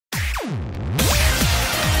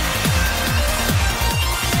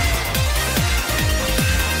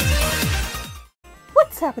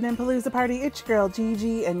happening, Palooza Party? It's your girl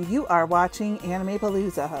Gigi, and you are watching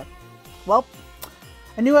Animepalooza. Well,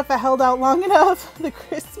 I knew if I held out long enough, the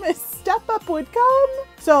Christmas step-up would come.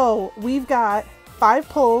 So we've got 5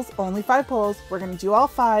 pulls, only 5 pulls. We're gonna do all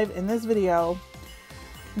 5 in this video.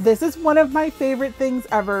 This is one of my favorite things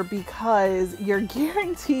ever because you're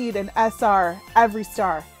guaranteed an SR every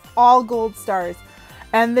star, all gold stars.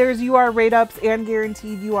 And there's UR rate-ups and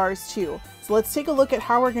guaranteed URs too. So let's take a look at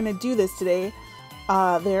how we're gonna do this today.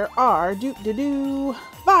 There are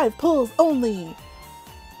 5 pulls only.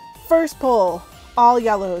 First pull, all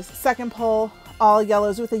yellows. Second pull, all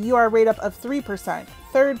yellows with a UR rate up of 3%.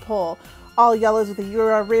 Third pull, all yellows with a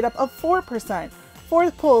UR rate up of 4%.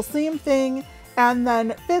 Fourth pull, same thing. And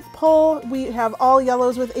then 5th pull, we have all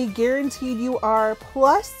yellows with a guaranteed UR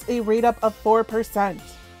plus a rate up of 4%.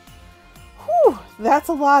 Whew, that's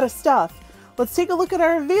a lot of stuff. Let's take a look at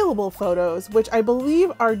our available photos, which I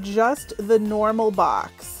believe are just the normal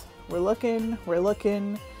box. We're looking,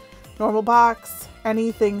 normal box.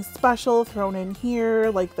 Anything special thrown in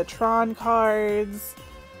here, like the Tron cards?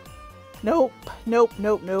 Nope.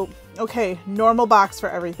 Okay, normal box for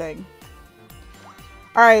everything.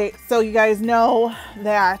 All right, so you guys know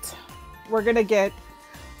that we're gonna get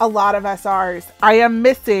a lot of SRs. I am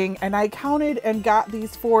missing, and I counted and got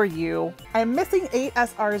these for you. I'm missing 8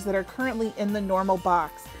 SRs that are currently in the normal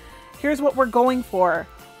box. Here's what we're going for.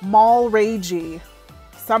 Mall Reiji.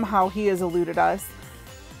 Somehow he has eluded us.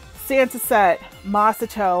 Santa Set,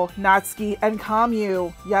 Masato, Natsuki, and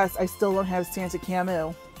Camus. Yes, I still don't have Santa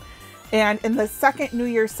Camus. And in the second New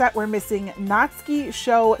Year set, we're missing Natsuki,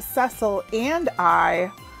 Sho, Cecil, and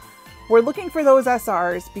I. We're looking for those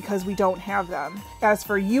SRs because we don't have them. As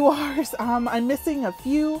for URs, I'm missing a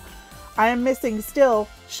few. I am missing still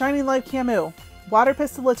Shining Light Camus, Water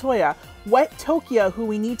Pistol Latoya, Wet Tokyo, who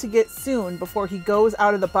we need to get soon before he goes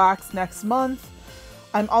out of the box next month.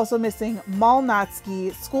 I'm also missing Mall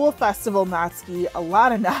Natsuki, School Festival Natsuki, a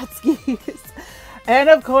lot of Natskis, and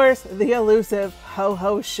of course, the elusive Ho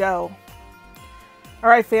Ho Show. All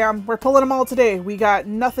right, fam, we're pulling them all today. We got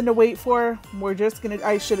nothing to wait for. We're just gonna,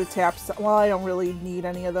 I should have tapped some, well, I don't really need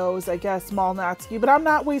any of those, I guess, Mall Natsuki, but I'm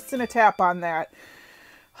not wasting a tap on that.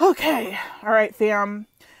 Okay, all right, fam.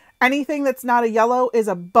 Anything that's not a yellow is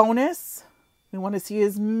a bonus. We want to see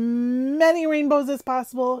as many rainbows as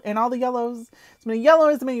possible and all the yellows, as many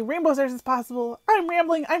yellows, as many rainbow stars as possible. I'm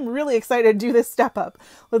rambling. I'm really excited to do this step up.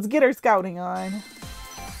 Let's get our scouting on.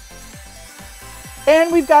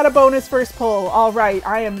 And we've got a bonus first pull. All right,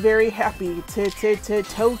 I am very happy.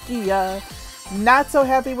 Tokia. Not so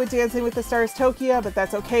happy with Dancing with the Stars Tokia, but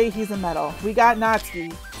that's okay. He's a medal. We got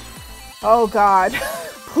Natsuki. Oh God,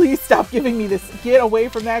 please stop giving me this. Get away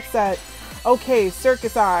from that set. Okay,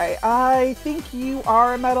 Circus Eye. I think you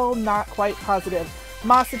are a medal. Not quite positive.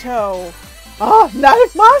 Masato. Oh, not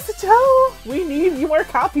if Masato. We need more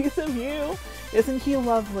copies of you. Isn't he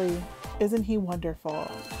lovely? Isn't he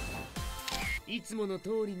wonderful?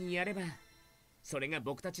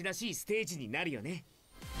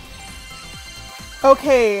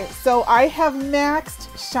 Okay, so I have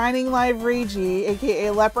maxed Shining Live Reiji, aka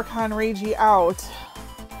Leprechaun Reiji, out.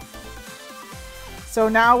 So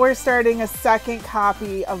now we're starting a second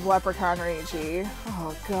copy of Leprechaun Reiji.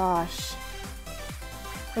 Oh gosh.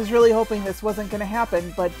 I was really hoping this wasn't going to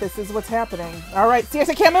happen, but this is what's happening. All right,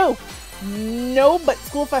 Santa Camus. No, but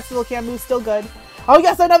School Festival Camus still good. Oh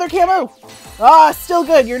yes, another Camus. Ah, still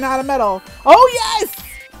good. You're not a medal. Oh yes.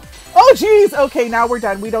 Oh geez. Okay, now we're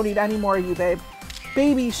done. We don't need any more of you, babe.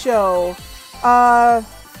 Baby Show.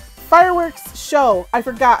 Fireworks Show. I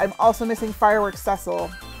forgot. I'm also missing Fireworks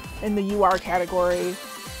Cecil in the UR category.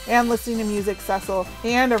 And listening to music Cecil.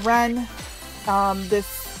 And a Ren. This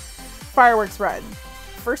Fireworks Ren.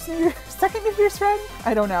 First New Year, second New Year's Ren?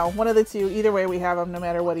 I don't know. One of the two. Either way, we have him no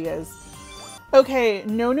matter what he is. Okay,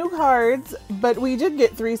 no new cards, but we did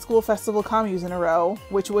get 3 School Festival Camus in a row,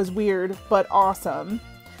 which was weird, but awesome.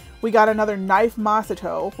 We got another Knife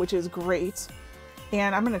Masato, which is great.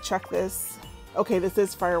 And I'm going to check this. Okay, this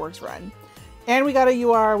is Fireworks Run. And we got a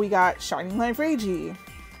UR, we got Shining Light Reiji,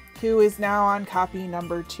 who is now on copy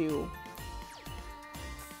number 2.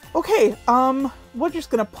 Okay, we're just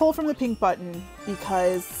going to pull from the pink button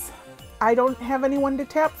because I don't have anyone to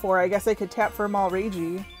tap for. I guess I could tap for Mall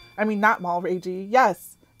Reiji. I mean, not Mall Reiji.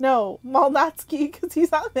 Yes. No. Mall Natsuki, because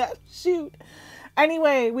he's on that shoot.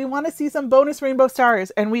 Anyway, we want to see some bonus rainbow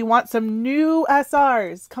stars, and we want some new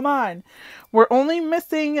SRs. Come on. We're only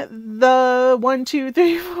missing the 1, 2,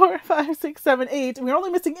 3, 4, 5, 6, 7, 8. We're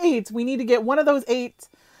only missing 8. We need to get one of those 8.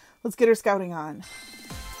 Let's get our scouting on.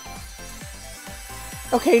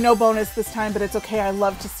 Okay, no bonus this time, but it's okay. I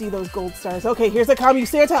love to see those gold stars. Okay, here's a Camus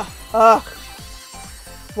Santa. Ugh.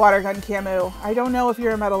 Water gun Camu. I don't know if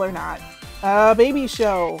you're a medal or not. Baby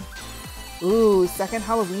show. Ooh, second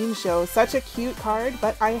Halloween show. Such a cute card,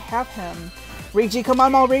 but I have him. Reiji, come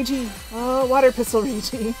on, Mall Reiji. Water pistol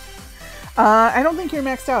Reiji. I don't think you're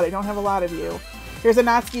maxed out. I don't have a lot of you. Here's a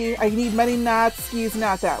Natsuki. I need many Natskis,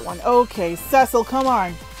 not that one. Okay, Cecil, come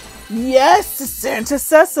on. Yes, Santa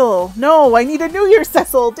Cecil. No, I need a New Year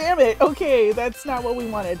Cecil. Damn it. Okay, that's not what we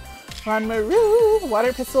wanted. Ranmaru.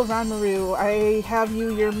 Water pistol Ranmaru. I have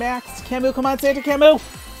you. You're maxed. Camu, come on, Santa Camu.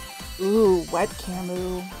 Ooh, Wet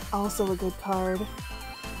Camu. Also a good card.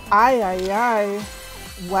 Ai.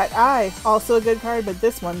 Wet Eye. Also a good card, but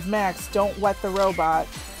this one's maxed. Don't wet the robot.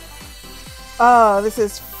 This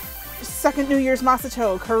is second New Year's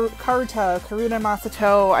Masato. Karuna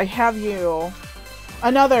Masato. I have you.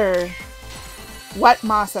 Another Wet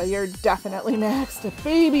Masa. You're definitely maxed. A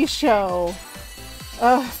baby show.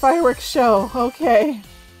 Fireworks show. Okay.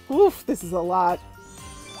 Oof, this is a lot.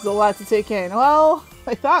 There's a lot to take in. Well,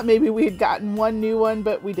 I thought maybe we had gotten one new one,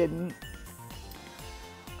 but we didn't.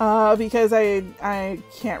 Because I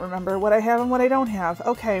can't remember what I have and what I don't have.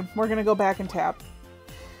 Okay, we're gonna go back and tap.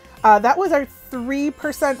 That was our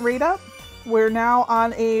 3% rate up. We're now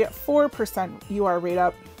on a 4% UR rate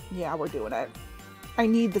up. Yeah, we're doing it. I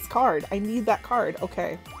need this card. I need that card.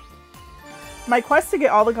 Okay. My quest to get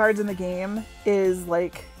all the cards in the game is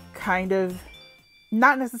like kind of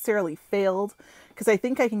not necessarily failed, because I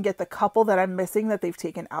think I can get the couple that I'm missing that they've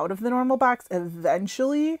taken out of the normal box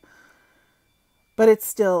eventually. But it's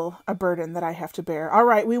still a burden that I have to bear. All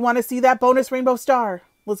right, we want to see that bonus rainbow star.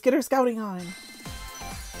 Let's get our scouting on.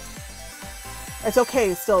 It's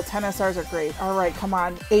okay, still 10 SRs are great. All right, come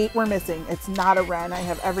on, 8 we're missing. It's not a Ren. I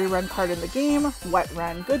have every Ren card in the game. Wet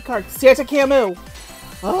Ren, good card. Santa Camu.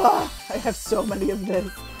 Ugh, I have so many of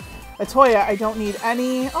this. Atoya, I don't need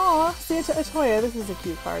any. Aw, Santa Atoya. This is a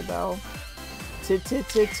cute card though.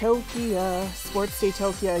 Tokia, Sports Day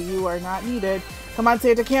Tokia, you are not needed. Come on,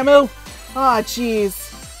 Santa Camu. Ah, jeez.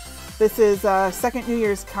 This is second New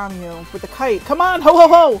Year's Commune with the kite. Come on, ho ho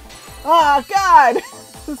ho! Ah, God!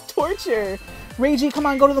 This is torture. Reiji, come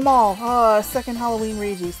on, go to the mall. Second Halloween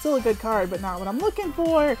Reiji. Still a good card, but not what I'm looking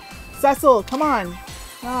for. Cecil, come on.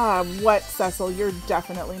 Ah, what Cecil? You're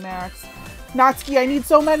definitely maxed. Natsuki, I need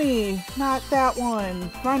so many. Not that one.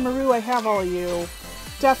 Ranmaru, I have all of you.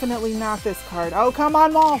 Definitely not this card. Oh, come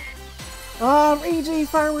on, mall. Reiji,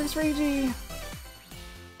 Fireworks Reiji.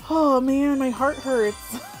 Oh man, my heart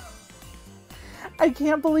hurts. I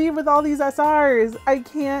can't believe with all these SRs, I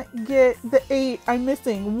can't get the 8 I'm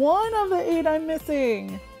missing. One of the 8 I'm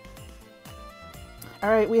missing. All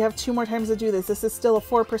right, we have 2 more times to do this. This is still a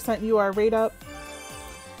 4% UR rate up.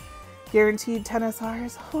 Guaranteed 10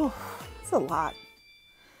 SRs. Oh, it's a lot.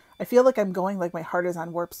 I feel like I'm going like my heart is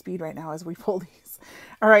on warp speed right now as we pull these.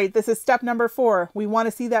 All right, this is step number 4. We want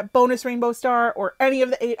to see that bonus rainbow star or any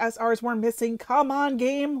of the 8 SRs we're missing. Come on,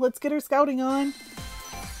 game. Let's get our scouting on.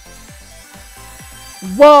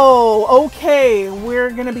 Whoa, okay.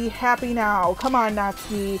 We're going to be happy now. Come on,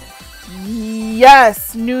 Natsuki.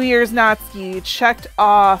 Yes, New Year's Natsuki. Checked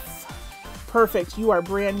off. Perfect. You are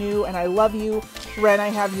brand new and I love you. Ren, I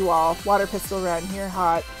have you all. Water pistol Ren. You're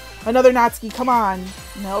hot. Another Natsuki, come on.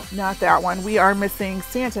 Nope, not that one. We are missing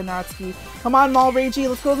Santa Natsuki. Come on, Mall Reiji,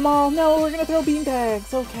 let's go to the mall. No, we're gonna throw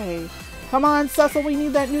beanbags. Okay. Come on, Cecil, we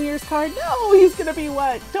need that New Year's card. No, he's gonna be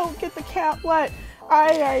wet. Don't get the cat wet.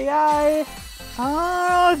 Ay.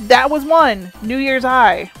 That was one. New Year's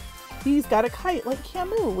Eye. He's got a kite, like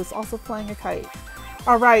Camu was also flying a kite.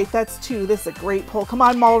 All right, that's 2. This is a great pull. Come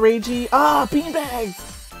on, Mall Reiji. Beanbags.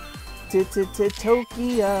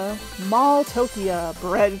 Tokia, Mall Tokia,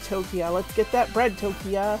 Bread Tokia. Let's get that bread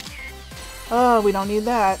Tokia. Oh, we don't need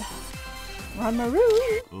that.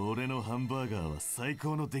 Ranmaru.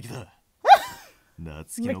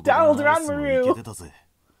 McDonald's Ranmaru.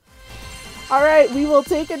 All right, we will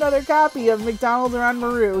take another copy of McDonald's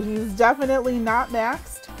Ranmaru. He's definitely not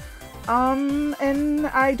maxed. And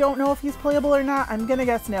I don't know if he's playable or not. I'm gonna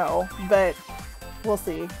guess no, but we'll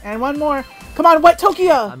see. And one more. Come on, Wet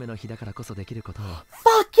Tokia!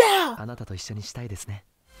 Fuck yeah!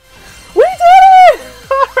 We did it!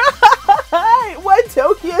 Alright! Wet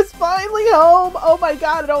Tokia is finally home! Oh my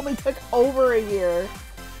god, it only took over a year.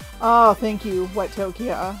 Oh, thank you, Wet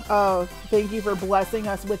Tokia. Oh, thank you for blessing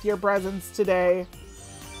us with your presence today.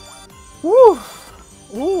 Woo!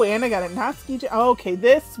 Ooh, and I got a Natsuki. Okay,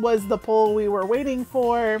 this was the pull we were waiting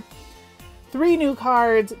for. 3 new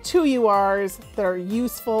cards, 2 URs that are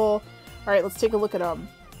useful. All right, let's take a look at them.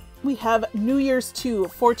 We have New Year's 2,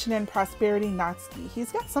 Fortune and Prosperity Natsuki.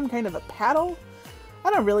 He's got some kind of a paddle.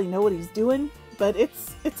 I don't really know what he's doing, but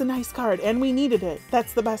it's a nice card, and we needed it.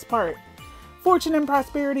 That's the best part. Fortune and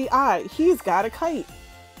Prosperity Eye. He's got a kite.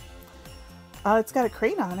 It's got a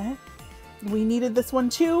crane on it. We needed this one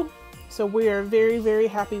too, so we are very, very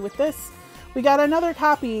happy with this. We got another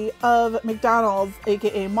copy of McDonald's,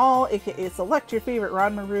 aka Mall, aka Select Your Favorite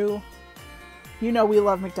Ron Maru. You know we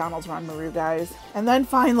love McDonald's Ron Maru, guys. And then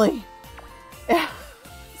finally,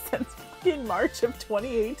 since fucking March of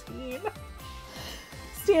 2018,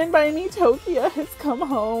 Stand By Me Tokia has come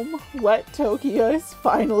home. Wet Tokia is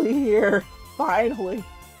finally here. Finally.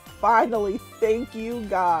 Finally. Thank you,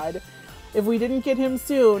 God. If we didn't get him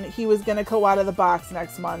soon, he was going to go out of the box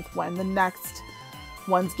next month when the next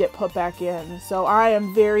ones get put back in. So I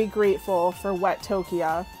am very grateful for Wet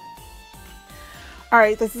Tokia.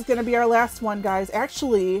 Alright, this is going to be our last one, guys.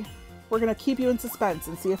 Actually, we're going to keep you in suspense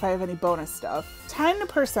and see if I have any bonus stuff.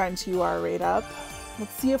 10% UR rate up.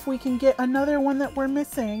 Let's see if we can get another one that we're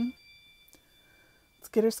missing. Let's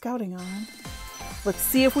get our scouting on. Let's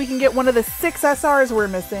see if we can get one of the 6 SRs we're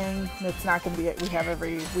missing. It's not going to be it. We have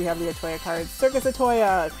the Atoya cards. Circus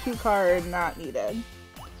Atoya, Q card, not needed.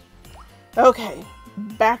 Okay,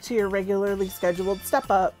 back to your regularly scheduled step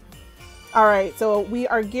up. Alright, so we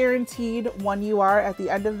are guaranteed 1 UR at the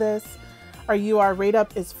end of this. Our UR rate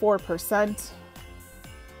up is 4%.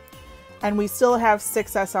 And we still have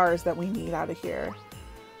 6 SRs that we need out of here.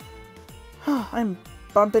 I'm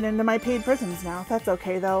bumping into my paid prisons now. That's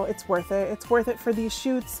okay though. It's worth it. It's worth it for these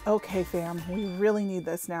shoots. Okay, fam. We really need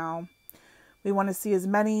this now. We want to see as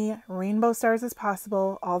many rainbow stars as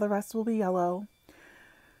possible. All the rest will be yellow.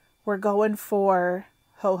 We're going for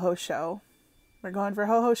Ho Ho Show. We're going for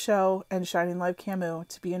Ho Ho Show and Shining Live Camu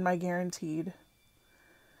to be in my guaranteed.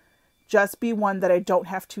 Just be one that I don't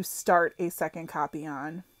have to start a second copy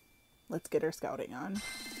on. Let's get our scouting on.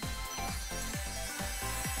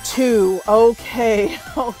 2. Okay.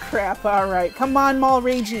 Oh, crap. All right. Come on, Mall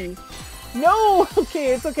Ragey. No.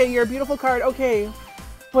 Okay. It's okay. You're a beautiful card. Okay.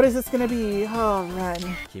 What is this going to be? Oh, Ren.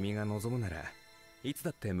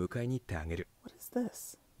 What is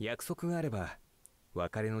this?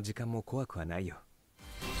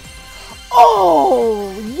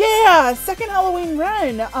 Oh, yeah. Second Halloween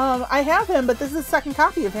Ren. I have him, but this is a second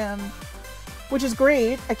copy of him, which is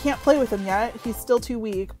great. I can't play with him yet. He's still too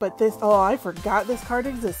weak, but this, oh, I forgot this card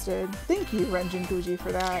existed. Thank you, Renjin Guji,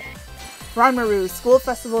 for that. Ron Maru, School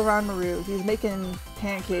Festival Ron Maru. He's making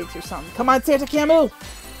pancakes or something. Come on, Santa Camu.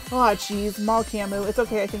 Oh, jeez, Mall Camu. It's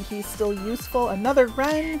okay, I think he's still useful. Another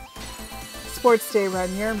Ren. Sports Day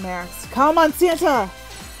Ren, you're maxed. Come on, Santa.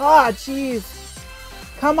 Oh, jeez.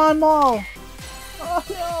 Come on, Mall. Oh,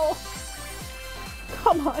 no.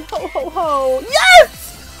 Come on, ho, ho, ho. Yes!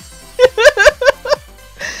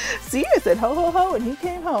 See, I said ho, ho, ho, and he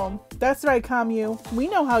came home. That's right, Camu. We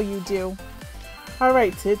know how you do. All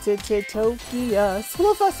right, Tokia.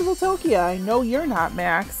 School Festival Tokia. I know you're not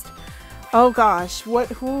maxed. Oh, gosh.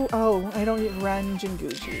 Who? Oh, I don't need Ren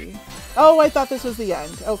Jinguji. Oh, I thought this was the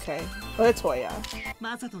end. Okay. Atoya.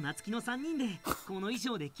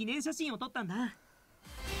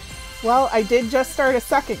 Well, I did just start a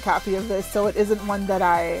second copy of this, so it isn't one that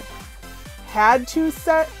I had to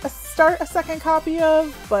start a second copy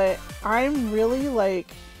of, but I'm really,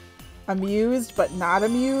 like, amused but not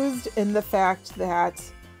amused in the fact that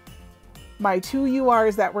my 2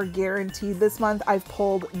 URs that were guaranteed this month, I've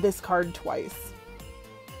pulled this card twice.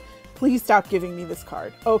 Please stop giving me this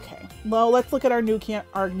card. Okay, well, let's look at our new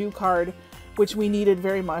card, which we needed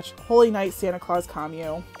very much. Holy Night Santa Claus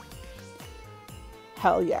Camu.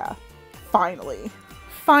 Hell yeah. Finally.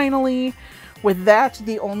 Finally. With that,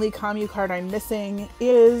 the only Camu card I'm missing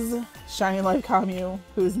is Shining Light Camu,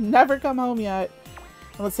 who's never come home yet.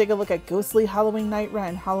 And let's take a look at Ghostly Halloween Night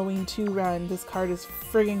Ren, Halloween 2 Ren. This card is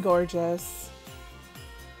friggin' gorgeous.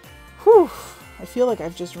 Whew. I feel like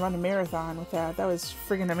I've just run a marathon with that. That was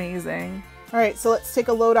friggin' amazing. Alright, so let's take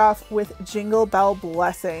a load off with Jingle Bell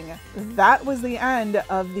Blessing. That was the end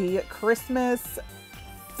of the Christmas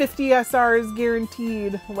 50 SRs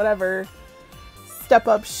guaranteed, whatever, step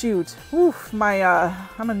up shoot. Oof, I'm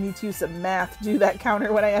gonna need to use some math to do that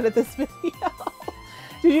counter when I edit this video.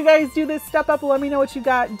 Did you guys do this step up? Let me know what you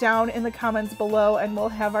got down in the comments below and we'll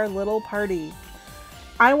have our little party.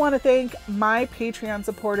 I want to thank my Patreon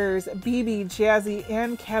supporters, BB, Jazzy,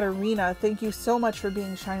 and Katarina. Thank you so much for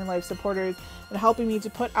being Shining Life supporters and helping me to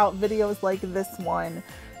put out videos like this one.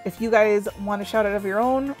 If you guys want a shout out of your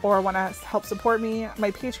own or want to help support me,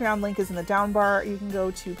 my Patreon link is in the down bar. You can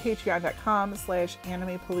go to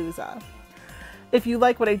patreon.com/animepalooza. If you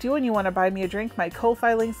like what I do and you want to buy me a drink, my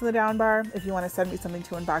Ko-Fi link's in the down bar. If you want to send me something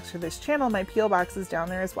to unbox for this channel, my P.O. box is down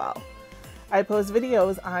there as well. I post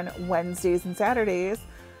videos on Wednesdays and Saturdays.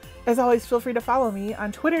 As always, feel free to follow me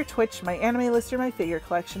on Twitter, Twitch, my anime list, or my figure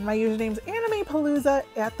collection. My username's Animepalooza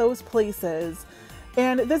at those places.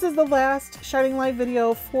 And this is the last Shining Live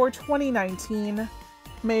video for 2019.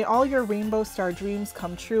 May all your Rainbow Star dreams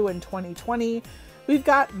come true in 2020. We've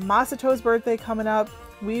got Masato's birthday coming up.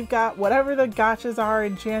 We've got whatever the gachas are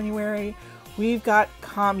in January. We've got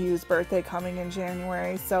Kamyu's birthday coming in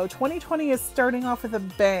January. So 2020 is starting off with a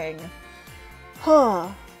bang. Huh.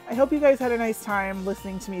 I hope you guys had a nice time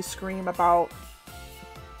listening to me scream about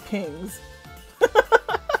pings.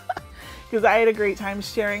 Because I had a great time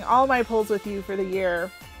sharing all my pulls with you for the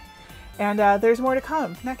year. And there's more to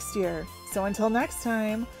come next year. So until next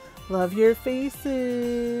time, love your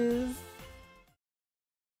faces.